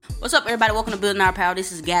What's up, everybody? Welcome to Building Our Power.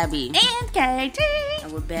 This is Gabby. And KT.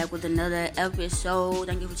 And we're back with another episode.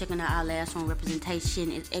 Thank you for checking out our last one. Representation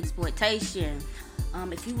is exploitation.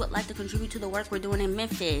 If you would like to contribute to the work we're doing in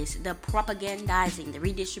Memphis, the propagandizing, the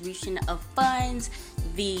redistribution of funds,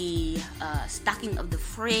 the stocking of the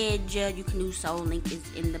fridge, you can do so. Link is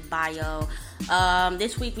in the bio.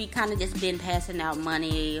 This week we kind of just been passing out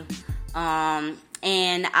money. And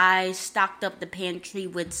I stocked up the pantry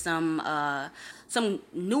with some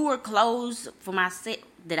newer clothes for my set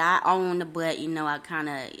that I own, but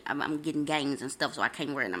I'm getting gains and stuff, so I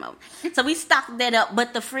can't wear them out. So we stocked that up,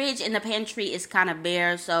 but the fridge in the pantry is kind of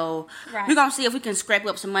bare, so We're gonna see if we can scrape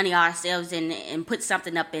up some money ourselves and put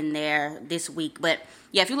something up in there this week. But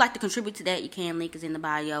yeah, if you'd like to contribute to that, you can. Link is in the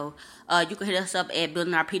bio. You can hit us up at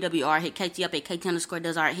Building Our PWR. Hit KT up at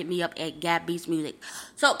KT_does_art. Hit me up at Gab Beats Music.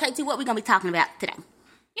 So KT, what we gonna be talking about today?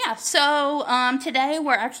 Yeah, so today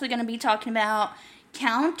we're actually going to be talking about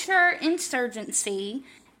counterinsurgency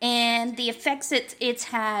and the effects it's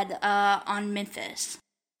had on Memphis.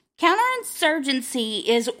 Counterinsurgency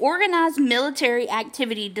is organized military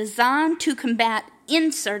activity designed to combat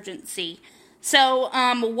insurgency. So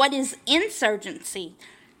what is insurgency?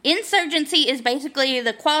 Insurgency is basically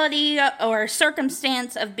the quality or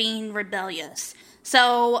circumstance of being rebellious.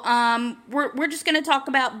 So we're just going to talk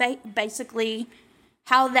about basically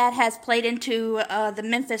how that has played into the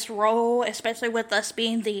Memphis role, especially with us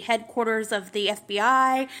being the headquarters of the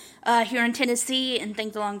FBI here in Tennessee and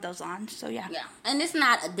things along those lines. So, yeah. Yeah, and it's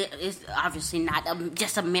obviously not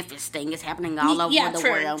just a Memphis thing. It's happening all over the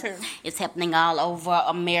world. True. It's happening all over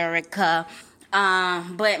America.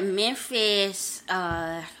 But Memphis,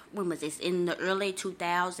 when was this? In the early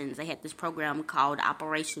 2000s, they had this program called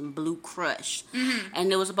Operation Blue Crush. Mm-hmm.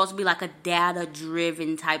 And it was supposed to be like a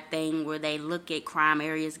data-driven type thing where they look at crime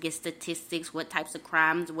areas, get statistics, what types of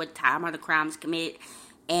crimes, what time are the crimes committed,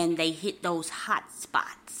 and they hit those hot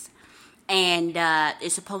spots. And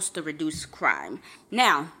it's supposed to reduce crime.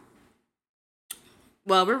 Now,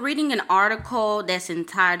 well, we're reading an article that's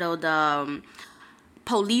entitled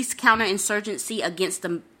Police Counterinsurgency Against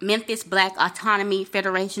the Memphis Black Autonomy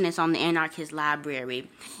Federation. Is on the Anarchist Library.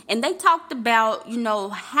 And they talked about,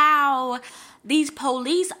 how these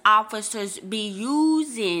police officers be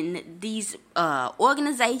using these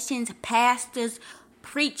organizations, pastors,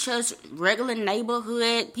 preachers, regular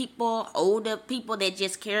neighborhood people, older people that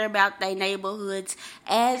just care about their neighborhoods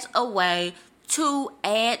as a way to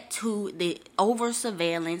add to the over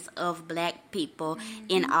surveillance of black people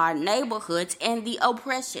in our neighborhoods and the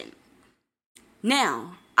oppression.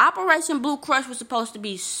 Now, Operation Blue Crush was supposed to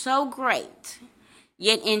be so great,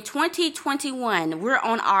 yet in 2021, we're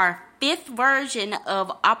on our 5th version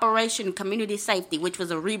of Operation Community Safety, which was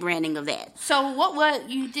a rebranding of that. So what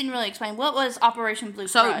you didn't really explain. What was Operation Blue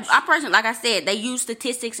Crush? So Operation, like I said, they use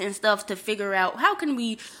statistics and stuff to figure out how can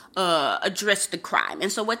we address the crime.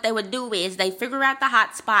 And so what they would do is they figure out the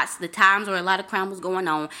hot spots, the times where a lot of crime was going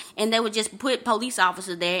on, and they would just put police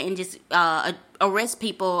officers there and just arrest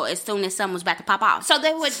people as soon as something was about to pop off. So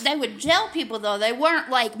they would jail people, though. They weren't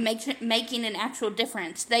like making an actual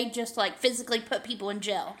difference. They just like physically put people in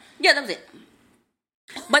jail. Yeah, that was it.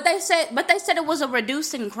 But they said it was a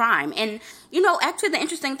reducing crime. And actually the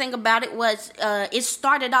interesting thing about it was it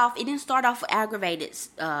didn't start off with aggravated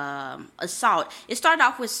assault. It started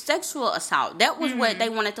off with sexual assault. That was what they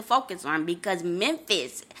wanted to focus on, because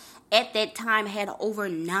Memphis at that time had over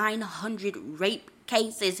 900 rape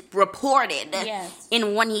cases reported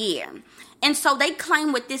in 1 year. And so they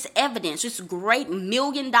claim with this evidence, this great $1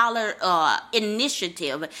 million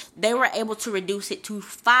initiative, they were able to reduce it to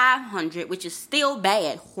 500, which is still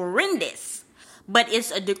bad, horrendous, but it's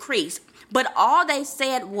a decrease. But all they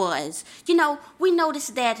said was, we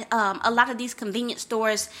noticed that a lot of these convenience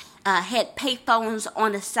stores had payphones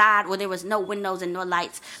on the side where there was no windows and no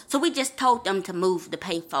lights. So we just told them to move the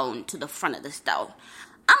payphone to the front of the store.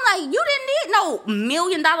 I'm like, you didn't need no $1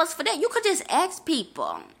 million for that. You could just ask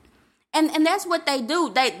people. And that's what they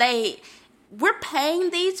do. We're paying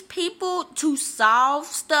these people to solve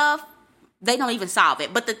stuff. They don't even solve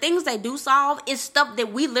it. But the things they do solve is stuff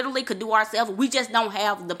that we literally could do ourselves. We just don't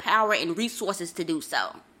have the power and resources to do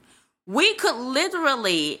so. We could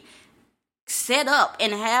literally set up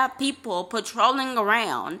and have people patrolling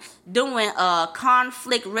around doing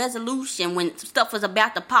conflict resolution when stuff is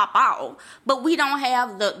about to pop out, but we don't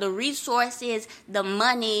have the resources, the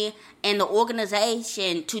money, and the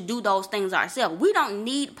organization to do those things ourselves. We don't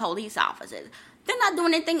need police officers. They're not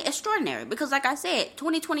doing anything extraordinary because, like I said,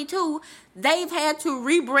 2022, they've had to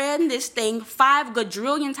rebrand this thing 5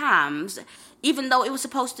 quadrillion times, even though it was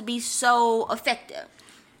supposed to be so effective.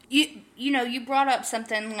 you brought up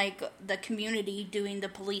something like the community doing the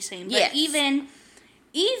policing, but Yes.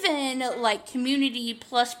 even like community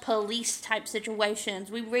plus police type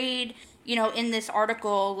situations, we read, in this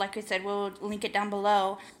article, like I said, we'll link it down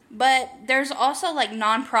below, but there's also like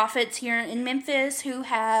nonprofits here in Memphis who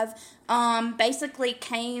have basically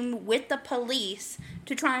came with the police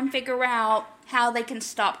to try and figure out how they can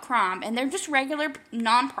stop crime, and they're just regular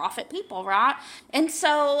nonprofit people, right? And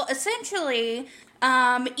so essentially,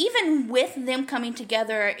 even with them coming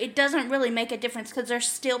together, it doesn't really make a difference because they're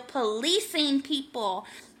still policing people.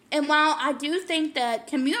 And while I do think that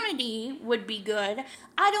community would be good,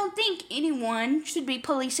 I don't think anyone should be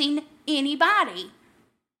policing anybody.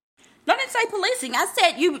 I didn't say policing. I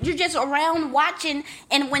said you're just around watching,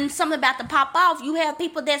 and when something about to pop off, you have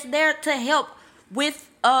people that's there to help with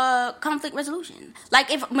conflict resolution.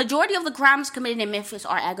 Like if majority of the crimes committed in Memphis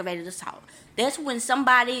are aggravated assault, that's when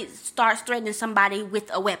somebody starts threatening somebody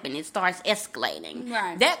with a weapon. It starts escalating.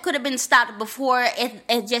 Right. That could have been stopped before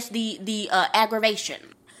it just the aggravation.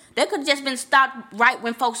 That could have just been stopped right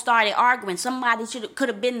when folks started arguing. Somebody could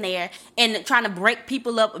have been there and trying to break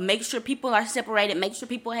people up, make sure people are separated, make sure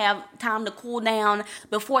people have time to cool down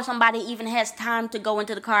before somebody even has time to go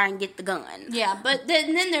into the car and get the gun. Yeah, but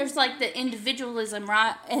then there's like the individualism,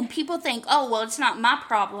 right? And people think, oh, well, it's not my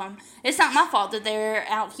problem. It's not my fault that they're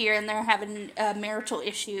out here and they're having marital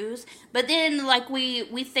issues. But then like we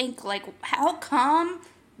think like, how come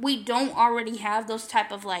we don't already have those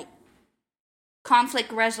type of like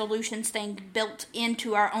conflict resolutions thing built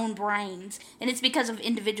into our own brains? And it's because of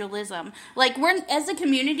individualism. Like, we're as a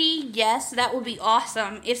community, yes, that would be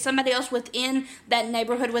awesome if somebody else within that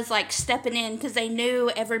neighborhood was like stepping in because they knew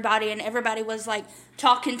everybody and everybody was like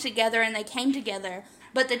talking together and they came together.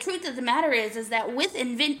 But the truth of the matter is that with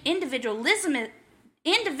individualism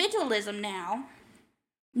now,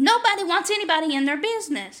 nobody wants anybody in their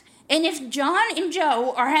business. And if John and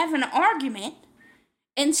Joe are having an argument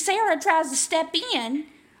and Sarah tries to step in,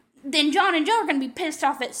 then John and Joe are going to be pissed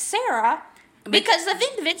off at Sarah because of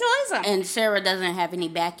individualism. And Sarah doesn't have any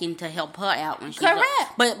backing to help her out when she's correct.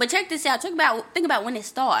 But check this out. Think about when it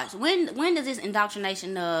starts. When does this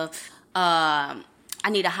indoctrination of I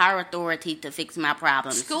need a higher authority to fix my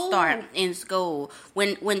problems start? In school.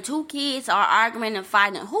 When two kids are arguing and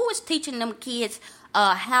fighting, who is teaching them kids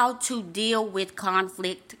how to deal with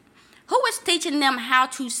conflict? Who is teaching them how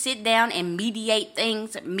to sit down and mediate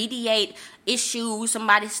things, mediate issues?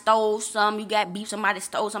 Somebody stole some, you got beef, somebody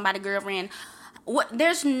stole somebody's girlfriend.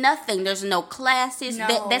 There's nothing. There's no classes.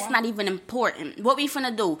 No. That's not even important. What we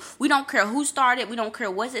finna do? We don't care who started. We don't care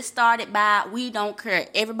what it started by. We don't care.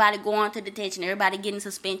 Everybody going to detention. Everybody getting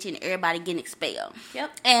suspension. Everybody getting expelled. Yep.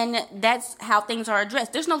 And that's how things are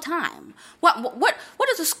addressed. There's no time. What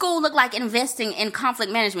does a school look like investing in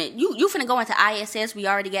conflict management? You finna go into ISS. We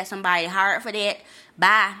already got somebody hired for that.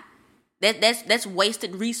 Bye. That's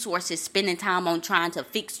wasted resources spending time on trying to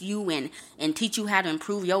fix you and teach you how to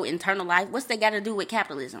improve your internal life. What's they got to do with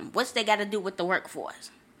capitalism? What's they got to do with the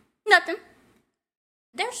workforce? Nothing.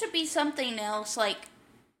 There should be something else, like,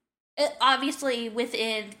 obviously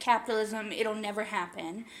within capitalism it'll never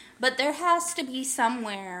happen, but there has to be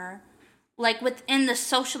somewhere, like within the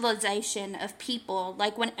socialization of people,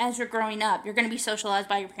 like as you're growing up, you're going to be socialized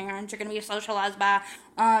by your parents, you're going to be socialized by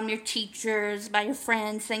your teachers, by your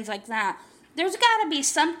friends, things like that. There's got to be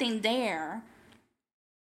something there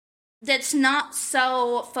that's not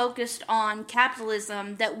so focused on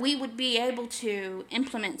capitalism that we would be able to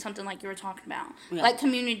implement something like you were talking about, like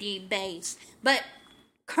community-based. But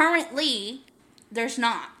currently, there's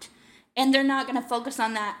not. And they're not going to focus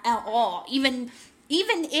on that at all. Even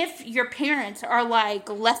if your parents are like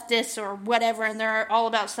leftists or whatever and they're all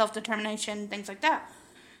about self-determination and things like that,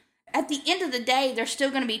 at the end of the day, they're still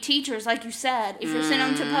going to be teachers, like you said. If you're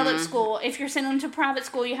sending them to public school, if you're sending them to private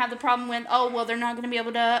school, you have the problem with, they're not going to be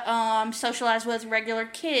able to socialize with regular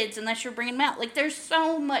kids unless you're bringing them out. Like, there's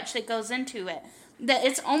so much that goes into it that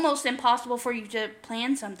it's almost impossible for you to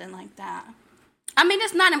plan something like that. I mean,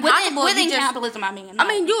 it's not impossible. Within capitalism, I mean. No. I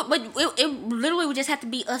mean, it literally would just have to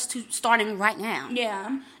be us starting right now.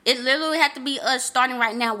 Yeah. It literally had to be us starting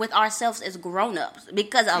right now with ourselves as grown-ups.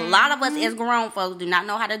 Because a lot of us as grown folks do not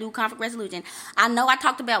know how to do conflict resolution. I know I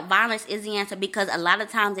talked about violence is the answer because a lot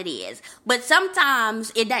of times it is. But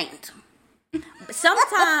sometimes it ain't.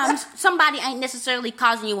 Sometimes somebody ain't necessarily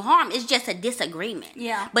causing you harm. It's just a disagreement.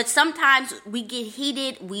 Yeah. But sometimes we get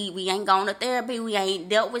heated. We ain't gone to therapy. We ain't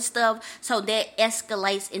dealt with stuff. So that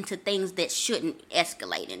escalates into things that shouldn't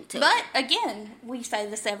escalate into. But again, we say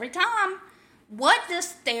this every time. what does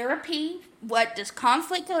therapy, what does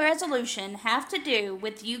conflict resolution have to do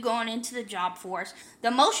with you going into the job force? The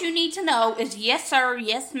most you need to know is yes, sir,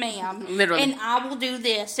 yes, ma'am. Literally. And I will do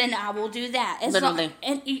this, and I will do that. Literally.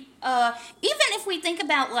 And even if we think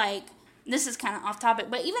about, like, this is kind of off topic,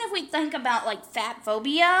 but even if we think about, like, fat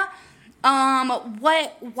phobia,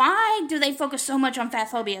 why do they focus so much on fat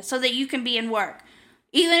phobia? So that you can be in work.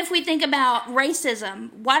 Even if we think about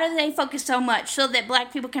racism, why do they focus so much? So that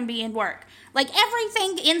black people can be in work. Like,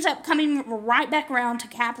 everything ends up coming right back around to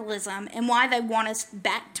capitalism and why they want us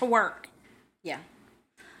back to work. Yeah.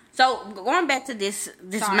 So, going back to this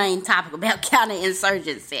main topic about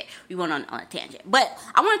counterinsurgency, we went on a tangent. But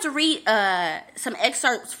I wanted to read some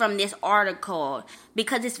excerpts from this article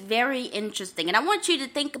because it's very interesting. And I want you to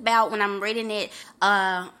think about, when I'm reading it,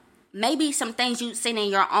 maybe some things you've seen in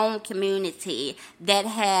your own community that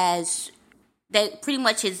pretty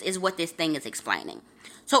much is what this thing is explaining.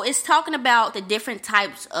 So it's talking about the different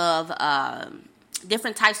types of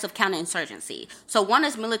counterinsurgency. So one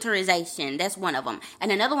is militarization. That's one of them.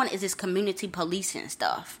 And another one is this community policing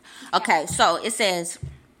stuff. Okay, so it says,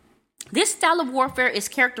 this style of warfare is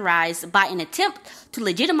characterized by an attempt to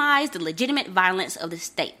legitimize the legitimate violence of the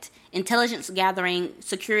state, intelligence gathering,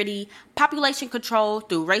 security, population control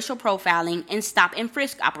through racial profiling, and stop and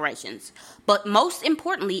frisk operations. But most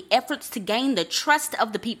importantly, efforts to gain the trust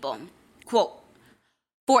of the people. Quote,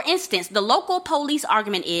 for instance, the local police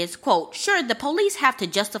argument is, quote, sure, the police have to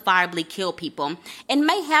justifiably kill people and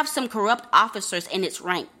may have some corrupt officers in its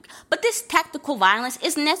rank, but this tactical violence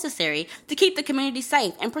is necessary to keep the community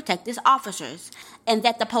safe and protect its officers, and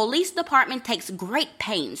that the police department takes great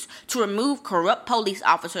pains to remove corrupt police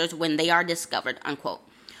officers when they are discovered, unquote.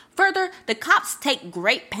 Further, the cops take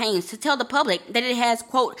great pains to tell the public that it has,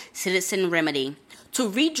 quote, citizen remedy to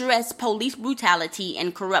redress police brutality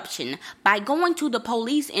and corruption by going to the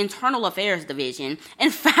police internal affairs division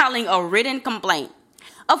and filing a written complaint.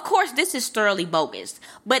 Of course, this is thoroughly bogus,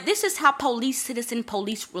 but this is how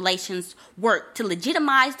police-citizen-police relations work to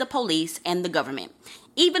legitimize the police and the government,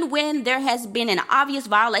 even when there has been an obvious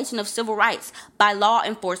violation of civil rights by law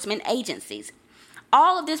enforcement agencies.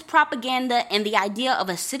 All of this propaganda and the idea of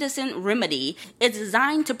a citizen remedy is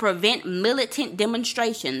designed to prevent militant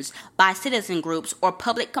demonstrations by citizen groups or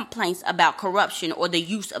public complaints about corruption or the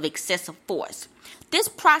use of excessive force. This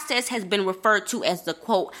process has been referred to as the,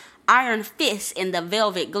 quote, iron fist in the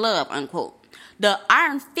velvet glove, unquote. The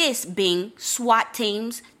iron fist being SWAT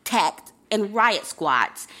teams, TACT, and riot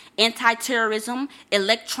squads, anti-terrorism,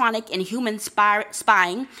 electronic and human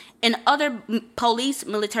spying, and other police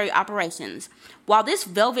military operations. While this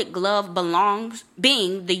velvet glove belongs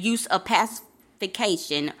being the use of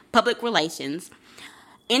pacification, public relations,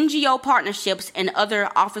 NGO partnerships, and other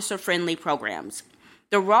officer-friendly programs.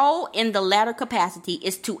 The role in the latter capacity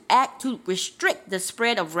is to act to restrict the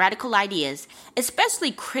spread of radical ideas,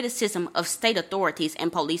 especially criticism of state authorities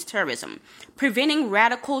and police terrorism, preventing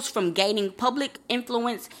radicals from gaining public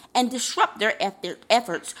influence and disrupt their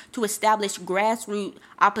efforts to establish grassroots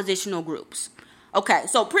oppositional groups. Okay,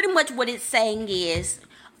 so pretty much what it's saying is,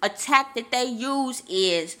 a tactic they use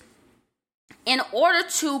is, in order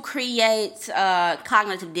to create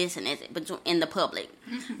cognitive dissonance in the public,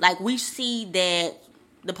 like we see that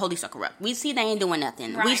the police are corrupt. We see they ain't doing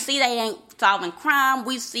nothing. Right. We see they ain't solving crime.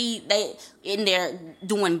 We see they in there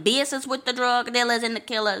doing business with the drug dealers and the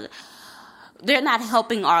killers. They're not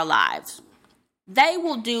helping our lives. They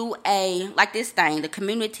will do like this thing, the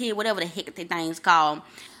community, whatever the heck the thing is called.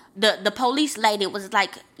 The police lady was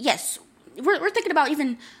like, yes, we're thinking about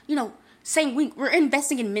even, saying we're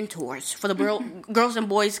investing in mentors for the Girls and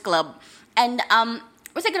Boys Club. And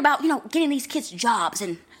we're thinking about, getting these kids jobs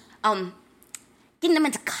and getting them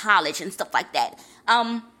into college and stuff like that.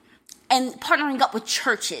 And partnering up with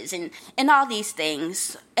churches and all these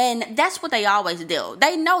things. And that's what they always do.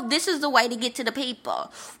 They know this is the way to get to the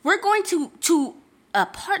people. We're going to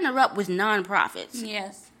partner up with nonprofits.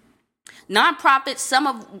 Yes. Nonprofits, some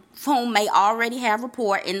of whom may already have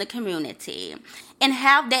rapport in the community, and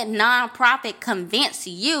have that nonprofit convince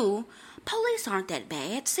you, police aren't that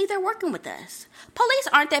bad. See, they're working with us. Police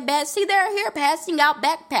aren't that bad. See, they're here passing out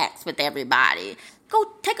backpacks with everybody. Go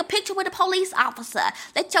take a picture with a police officer.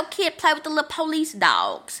 Let your kid play with the little police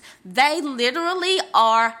dogs. They literally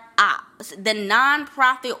are ops. The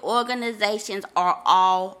nonprofit organizations are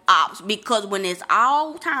all ops, because when it's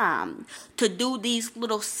all time to do these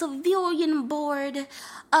little civilian board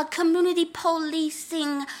community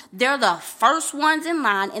policing, they're the first ones in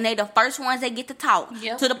line, and they're the first ones that get to talk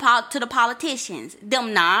to the politicians,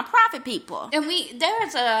 them nonprofit people. And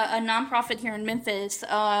there's a nonprofit here in Memphis,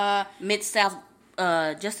 Mid-South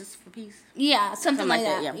Justice for Peace. Yeah, something like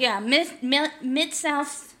that. Yeah,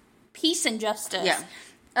 Mid-South Peace and Justice.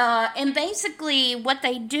 Yeah. And basically what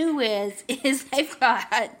they do is they've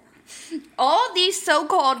got all these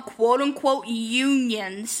so-called quote-unquote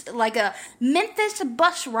unions, like a Memphis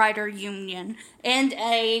bus rider union and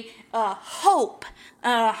a Hope,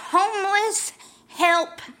 homeless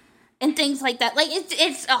help, and things like that. Like,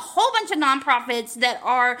 it's a whole bunch of nonprofits that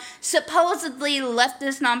are supposedly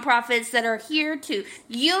leftist nonprofits that are here to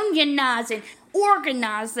unionize and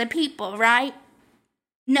organize the people, right?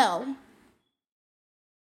 No,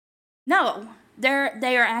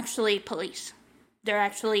 they are actually police. They're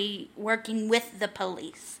actually working with the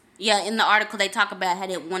police. Yeah, in the article they talk about how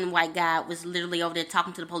that one white guy was literally over there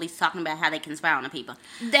talking to the police, talking about how they can spy on the people.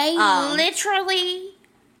 They literally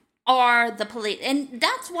are the police. And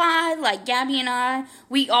that's why, like, Gabby and I,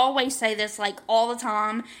 we always say this, like, all the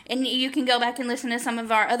time. And you can go back and listen to some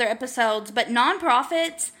of our other episodes. But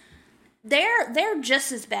nonprofits, they're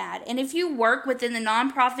just as bad. And if you work within the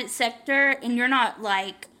nonprofit sector and you're not,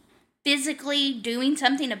 like, physically doing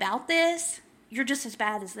something about this, you're just as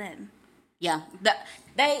bad as them. Yeah,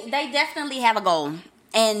 they definitely have a goal,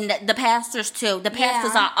 and the pastors too. The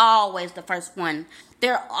pastors are always the first one.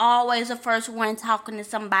 They're always the first one talking to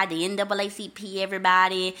somebody. NAACP,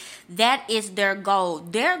 everybody. That is their goal.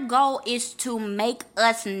 Their goal is to make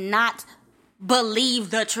us not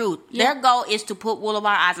believe the truth. Yeah. Their goal is to put wool over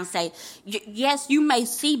our eyes and say, yes, you may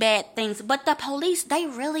see bad things, but the police, they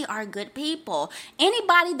really are good people.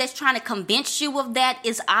 Anybody that's trying to convince you of that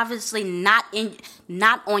is obviously not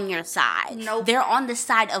on your side. Nope. They're on the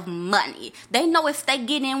side of money. They know if they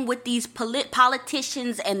get in with these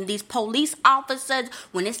politicians and these police officers,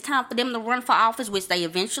 when it's time for them to run for office, which they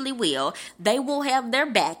eventually will, they will have their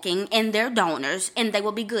backing and their donors, and they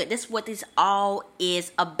will be good. That's what this all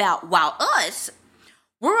is about. While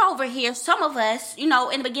we're over here, some of us, in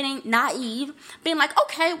the beginning, naive, being like,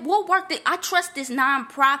 okay, we'll work it. I trust this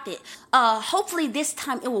nonprofit. Hopefully this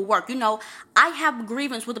time it will work. I have a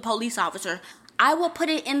grievance with a police officer. I will put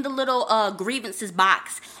it in the little grievances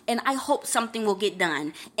box, and I hope something will get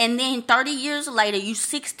done. And then 30 years later, you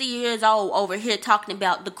 60 years old over here talking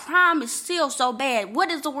about the crime is still so bad.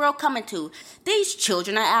 What is the world coming to? These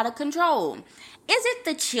children are out of control. Is it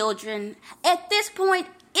the children? At this point,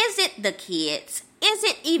 is it the kids? Is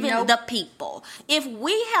it even the people? If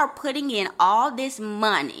we are putting in all this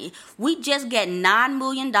money, we just get $9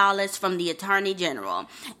 million from the Attorney General,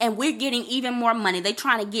 and we're getting even more money. They're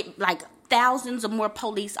trying to get like thousands of more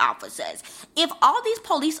police officers. If all these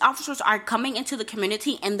police officers are coming into the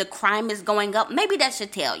community and the crime is going up, maybe that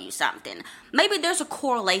should tell you something. Maybe there's a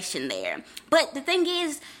correlation there. But the thing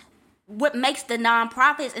is, what makes the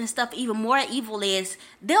nonprofits and stuff even more evil is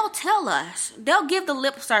they'll tell us, they'll give the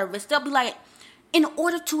lip service. They'll be like, in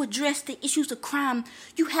order to address the issues of crime,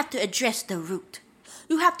 you have to address the root.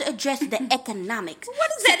 You have to address the economics. What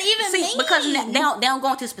does that even mean? Because now they don't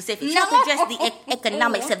go into specifics. You have to address the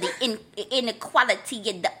economics of the inequality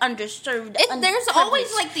and the underserved. There's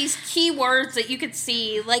always like these key words that you could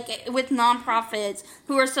see, like with nonprofits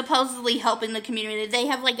who are supposedly helping the community. They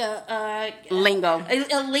have like a lingo.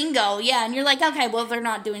 A lingo, yeah. And you're like, okay, well, they're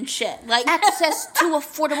not doing shit. Like access to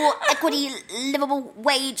affordable, equity, livable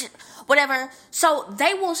wage, whatever. So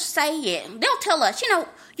they will say it. They'll tell us,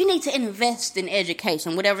 you need to invest in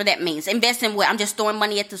education, whatever that means. Invest in what? I'm just throwing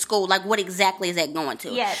money at the school. Like, what exactly is that going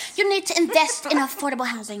to? Yes. You need to invest in affordable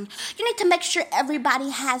housing. You need to make sure everybody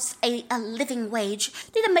has a living wage.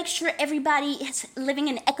 You need to make sure everybody is living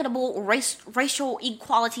in equitable racial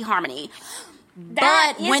equality harmony.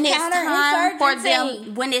 But when it's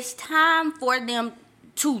time for them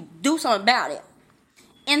to do something about it,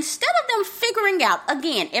 instead of them figuring out,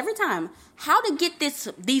 again, every time, how to get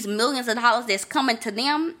these millions of dollars that's coming to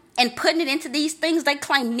them and putting it into these things they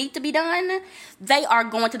claim need to be done, they are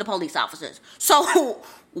going to the police officers. So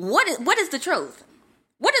what is the truth?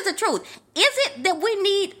 What is the truth? Is it that we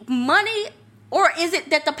need money, or is it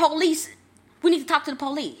that we need to talk to the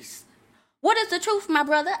police? What is the truth, my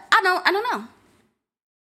brother? I don't know.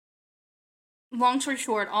 Long story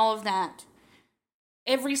short, all of that,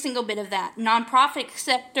 every single bit of that, nonprofit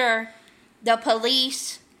sector, the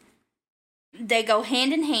police, they go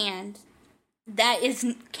hand in hand. That is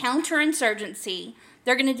counterinsurgency.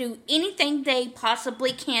 They're going to do anything they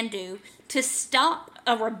possibly can do to stop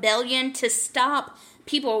a rebellion, to stop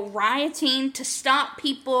people rioting, to stop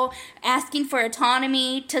people asking for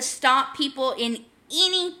autonomy, to stop people in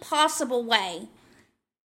any possible way,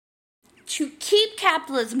 to keep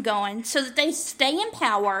capitalism going so that they stay in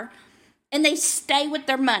power and they stay with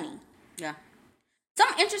their money. Yeah.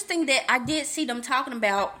 Something interesting that I did see them talking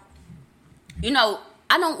about,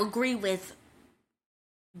 I don't agree with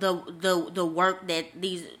the work that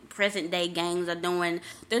these present day gangs are doing.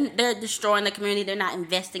 They're destroying the community. They're not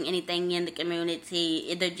investing anything in the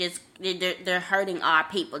community. They're hurting our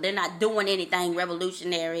people. They're not doing anything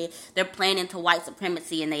revolutionary. They're playing into white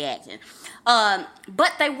supremacy in their action.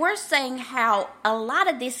 But they were saying how a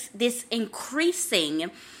lot of this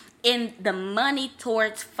increasing in the money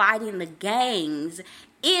towards fighting the gangs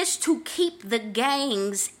is to keep the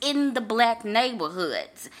gangs in the black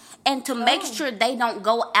neighborhoods and to make sure they don't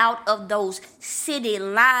go out of those city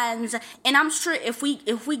lines. And I'm sure if we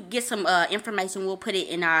get some information, we'll put it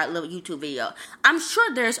in our little YouTube video. I'm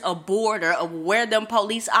sure there's a border of where them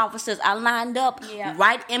police officers are lined up,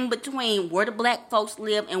 right in between where the black folks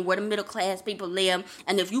live and where the middle class people live.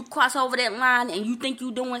 And if you cross over that line and you think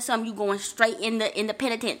you're doing something, you're going straight in the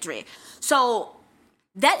penitentiary. So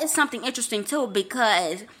that is something interesting too,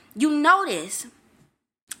 because you notice,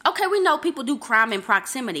 okay, we know people do crime in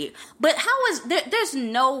proximity, but how is there's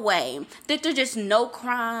no way that there's just no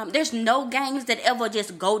crime, there's no gangs that ever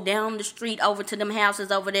just go down the street over to them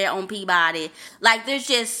houses over there on Peabody. Like, there's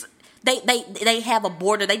just, they have a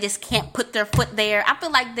border, they just can't put their foot there. I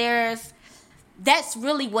feel like that's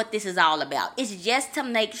really what this is all about. It's just to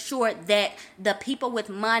make sure that the people with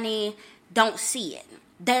money don't see it.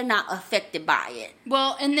 They're not affected by it.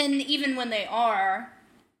 Well, and then even when they are,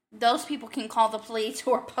 those people can call the police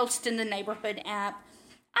or post in the neighborhood app,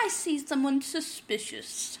 I see someone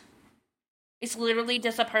suspicious. It's literally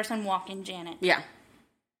just a person walking, Janet. Yeah.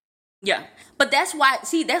 Yeah. But that's why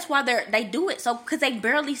they do it, so because they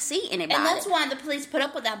barely see anybody. And that's why the police put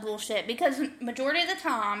up with that bullshit, because majority of the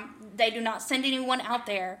time, they do not send anyone out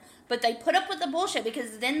there, but they put up with the bullshit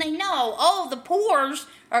because then they know, the poors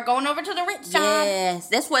are going over to the rich side. Yes,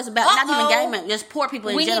 that's what it's about. Not even gaming, just poor people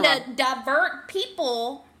in general. We need to divert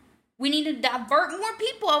people. We need to divert more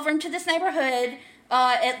people over into this neighborhood,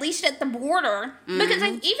 at least at the border. Mm-hmm. Because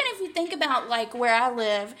even if you think about like where I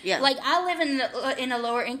live, like I live in a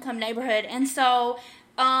lower income neighborhood, and so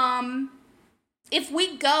if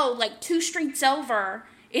we go like 2 streets over,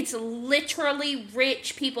 it's literally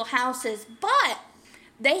rich people houses, but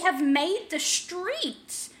they have made the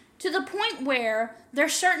streets to the point where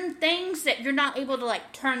there's certain things that you're not able to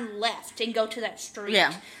like turn left and go to that street.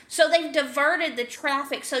 Yeah. So they've diverted the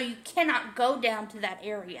traffic so you cannot go down to that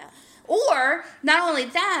area. Or, not only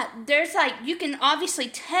that, there's like, you can obviously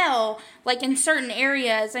tell, like in certain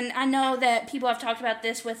areas, and I know that people have talked about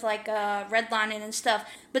this with like redlining and stuff,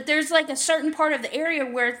 but there's like a certain part of the area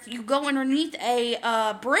where you go underneath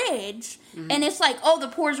a bridge, and it's like, the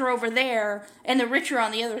poors are over there, and the rich are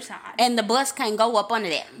on the other side. And the bus can't go up under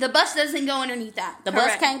that. The bus doesn't go underneath that. The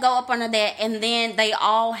bus can't go up under that, and then they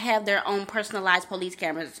all have their own personalized police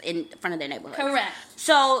cameras in front of their neighborhood. Correct.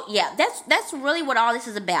 So, yeah, that's really what all this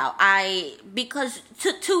is about. Because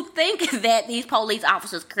to think that these police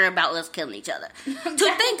officers care about us killing each other.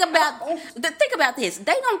 Think about this.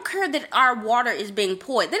 They don't care that our water is being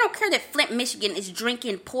poisoned. They don't care that Flint, Michigan is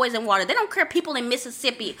drinking poison water. They don't care people in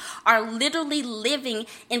Mississippi are literally living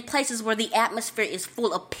in places where the atmosphere is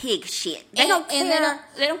full of pig shit. They don't care.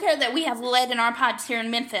 They don't care that we have lead in our pipes here in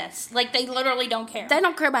Memphis. Like, they literally don't care. They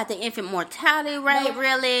don't care about the infant mortality rate,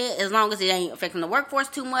 really, as long as it ain't affecting the workforce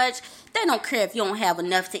too much. They don't care if you don't have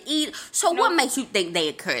enough to eat. So what makes you think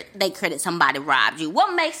they care that somebody robbed you?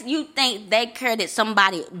 What makes you think they care that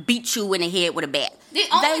somebody beat you in the head with a bat? The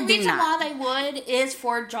only reason why they would is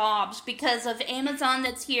for jobs, because of Amazon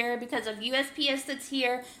that's here, because of USPS that's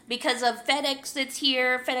here, because of FedEx that's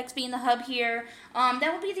here, FedEx being the hub here.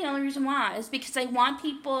 That would be the only reason why, is because they want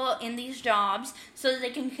people in these jobs so that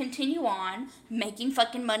they can continue on making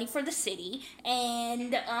fucking money for the city.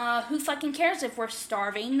 And who fucking cares if we're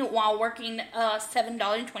starving while working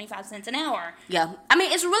 $7.25 an hour? Yeah. I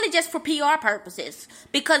mean, it's really just for PR purposes,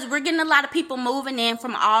 because we're getting a lot of people moving in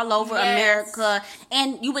from all over America.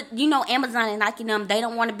 And Amazon and Nike, they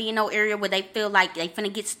don't want to be in no area where they feel like they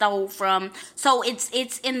finna get stole from. So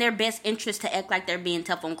it's in their best interest to act like they're being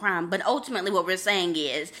tough on crime. But ultimately what we're saying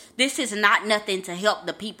is, this is not nothing to help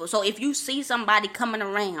the people. So if you see somebody coming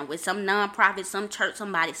around with some nonprofit, some church,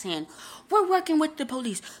 somebody saying, we're working with the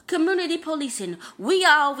police, community policing, we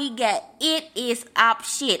get, it is op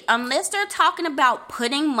shit. Unless they're talking about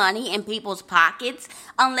putting money in people's pockets,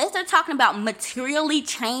 unless they're talking about materially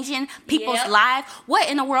changing people's lives, what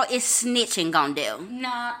in the world is snitching gonna do?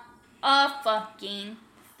 Not a fucking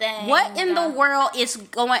something. What in the world is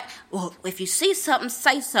going... Well, if you see something,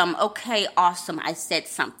 say something. Okay, awesome, I said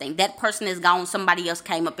something. That person is gone. Somebody else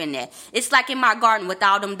came up in there. It's like in my garden with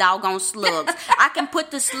all them doggone slugs. I can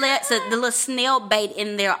put the little snail bait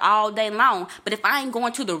in there all day long, but if I ain't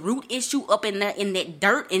going to the root issue up in there in that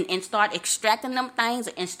dirt and start extracting them things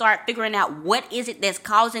and start figuring out what is it that's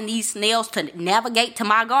causing these snails to navigate to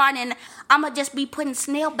my garden, I'm going to just be putting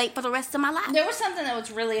snail bait for the rest of my life. There was something that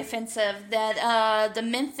was really offensive that the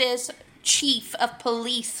Memphis chief of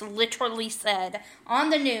police literally said on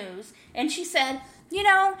the news. And she said, you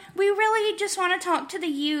know, we really just want to talk to the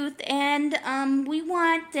youth, and we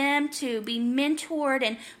want them to be mentored,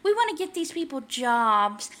 and we want to get these people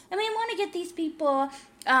jobs, and we want to get these people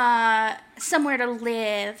somewhere to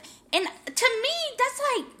live. And to me, that's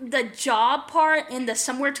like the job part and the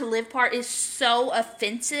somewhere to live part is so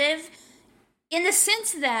offensive in the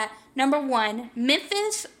sense that, number one,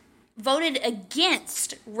 Memphis voted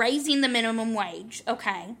against raising the minimum wage,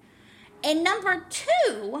 okay? And number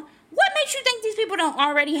two, what makes you think these people don't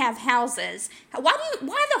already have houses? Why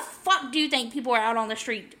the fuck do you think people are out on the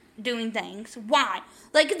street doing things? Why?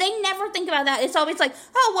 Like, they never think about that. It's always like,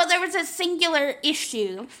 oh, well, there was a singular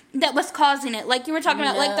issue that was causing it. Like, you were talking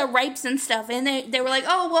about, like, the rapes and stuff. And they were like,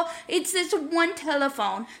 oh, well, it's this one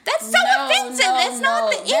telephone. That's so offensive. That's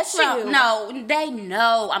not the issue. No, they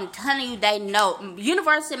know. I'm telling you, they know.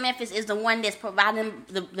 University of Memphis is the one that's providing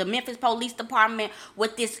the Memphis Police Department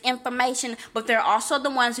with this information. But they're also the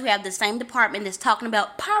ones who have the same department that's talking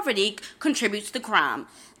about poverty contributes to crime.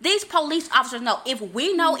 These police officers know. If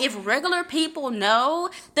we know, if regular people know,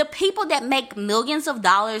 the people that make millions of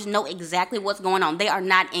dollars know exactly what's going on. They are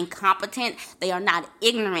not incompetent. They are not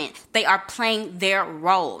ignorant. They are playing their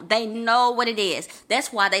role. They know what it is.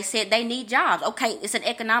 That's why they said they need jobs. Okay, it's an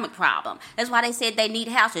economic problem. That's why they said they need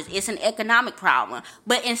houses. It's an economic problem.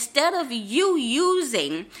 But instead of you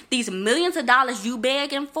using these millions of dollars you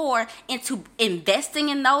begging for into investing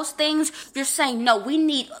in those things, you're saying, no, we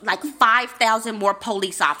need like 5,000 more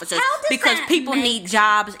police officers because people need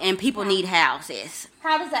jobs and people need houses.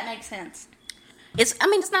 How does that make sense? It's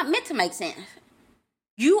not meant to make sense.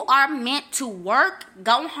 You are meant to work,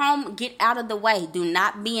 go home, get out of the way. Do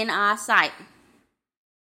not be in our sight.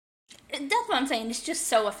 That's what I'm saying. It's just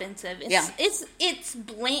so offensive. It's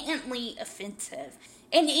blatantly offensive.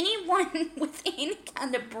 And anyone with any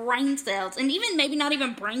kind of brain cells, and even maybe not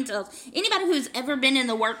even brain cells, anybody who's ever been in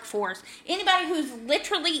the workforce, anybody who's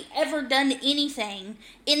literally ever done anything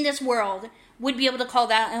in this world would be able to call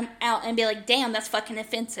that out and be like, damn, that's fucking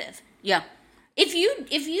offensive. Yeah. If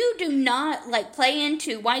you do not, like, play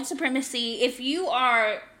into white supremacy, if you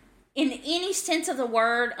are, in any sense of the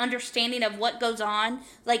word, understanding of what goes on,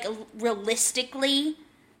 like, realistically,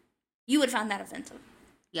 you would find that offensive.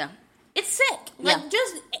 Yeah. It's sick. Like,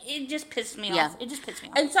 it just pissed me off. It just pissed me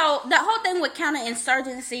off. And so, the whole thing with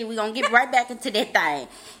counterinsurgency, we're going to get right back into that thing,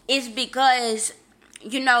 is because,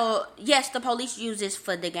 you know, yes, the police use this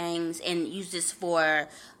for the gangs and use this for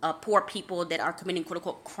poor people that are committing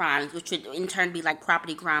critical crimes, which would in turn be like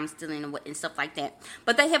property crimes, stealing and stuff like that.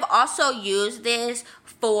 But they have also used this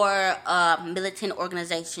for militant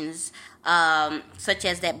organizations, such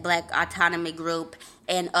as that Black Autonomy Group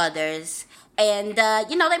and others. And,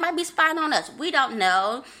 you know, they might be spying on us. We don't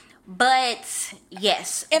know. But,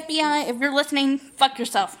 yes. FBI, if you're listening, fuck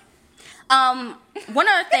yourself. One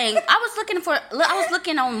other thing. I was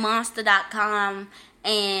looking on Monster.com,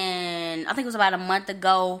 and I think it was about a month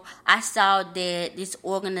ago, I saw that this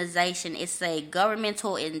organization, it's a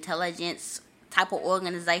governmental intelligence type of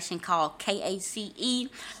organization called KACE.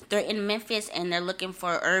 They're in Memphis, and they're looking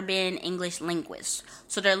for urban English linguists.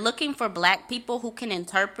 So they're looking for black people who can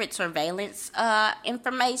interpret surveillance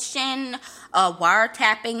information,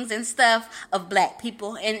 wiretappings and stuff of black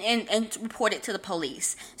people and report it to the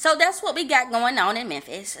police. So that's what we got going on in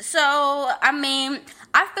Memphis. So, I mean,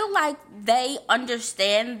 I feel like they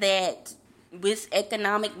understand that this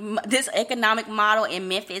economic model in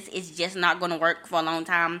Memphis is just not going to work for a long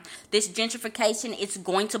time. This gentrification is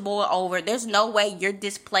going to boil over. There's no way you're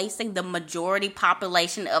displacing the majority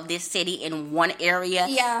population of this city in one area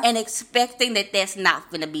and expecting that that's not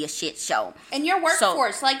going to be a shit show. And your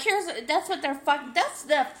workforce, that's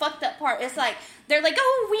the fucked up part. It's like, they're like,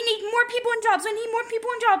 oh, we need more people in jobs. We need more people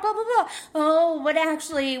in jobs, blah, blah, blah. Oh, but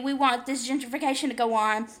actually, we want this gentrification to go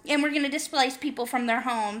on, and we're going to displace people from their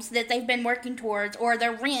homes that they've been working towards, or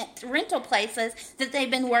their rental places that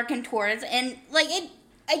they've been working towards. And, like,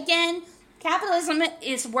 again, capitalism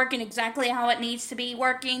is working exactly how it needs to be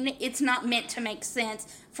working. It's not meant to make sense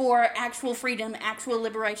for actual freedom, actual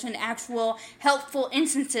liberation, actual helpful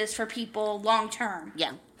instances for people long term.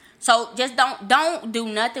 Yeah. So just don't do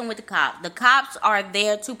nothing with the cops. The cops are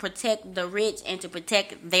there to protect the rich and to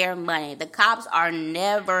protect their money. The cops are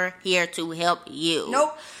never here to help you.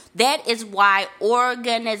 Nope. That is why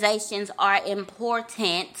organizations are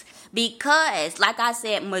important. Because, like I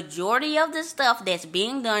said, majority of the stuff that's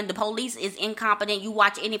being done, the police is incompetent. You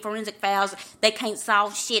watch any forensic files, they can't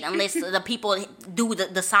solve shit unless the people do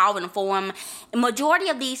the solving for them. Majority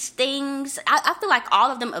of these things, I feel like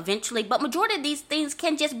all of them eventually, but majority of these things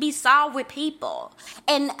can just be solved with people.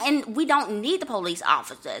 And we don't need the police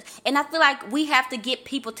officers. And I feel like we have to get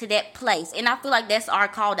people to that place. And I feel like that's our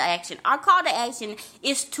call to action. Our call to action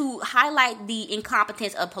is to highlight the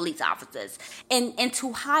incompetence of police officers and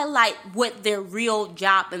to highlight what their real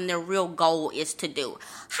job and their real goal is to do.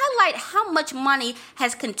 Highlight how much money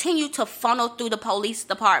has continued to funnel through the police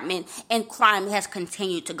department and crime has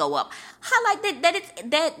continued to go up. Highlight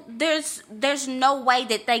that there's no way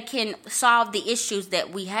that they can solve the issues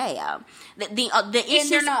that we have. The issues,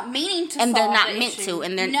 and they're not meaning to, and solve they're not the meant issues. to,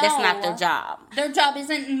 and No. that's not their job. Their job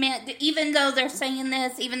isn't meant to, even though they're saying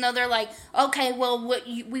this, even though they're like, okay, well,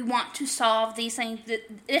 we want to solve these things.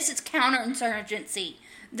 This is counterinsurgency.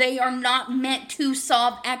 They are not meant to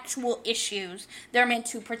solve actual issues. They're meant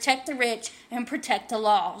to protect the rich and protect the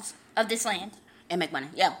laws of this land. And make money,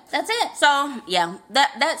 yeah. That's it. So, yeah,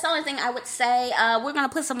 that's the only thing I would say. We're going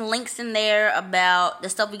to put some links in there about the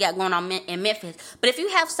stuff we got going on in Memphis. But if you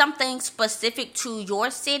have something specific to your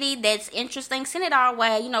city that's interesting, send it our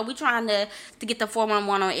way. You know, we're trying to get the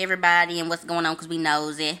 411 on everybody and what's going on because we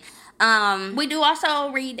knows it. We do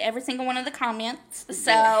also read every single one of the comments,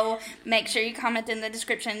 so make sure you comment in the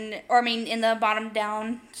description, in the bottom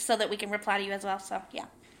down, so that we can reply to you as well. So, yeah.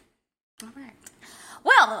 All right.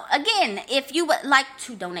 Well, again, if you would like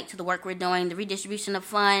to donate to the work we're doing, the redistribution of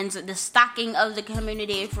funds, the stocking of the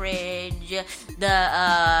community fridge, the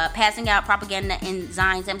passing out propaganda and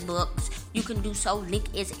signs and books, you can do so. Link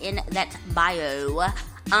is in that bio.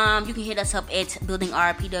 You can hit us up at Building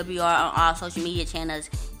RPWR on all social media channels.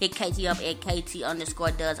 Hit KT up at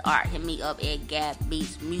KT_does art. Hit me up at Gab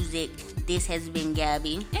Beats Music. This has been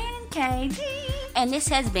Gabby. And KT. And this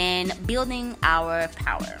has been Building Our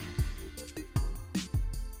Power.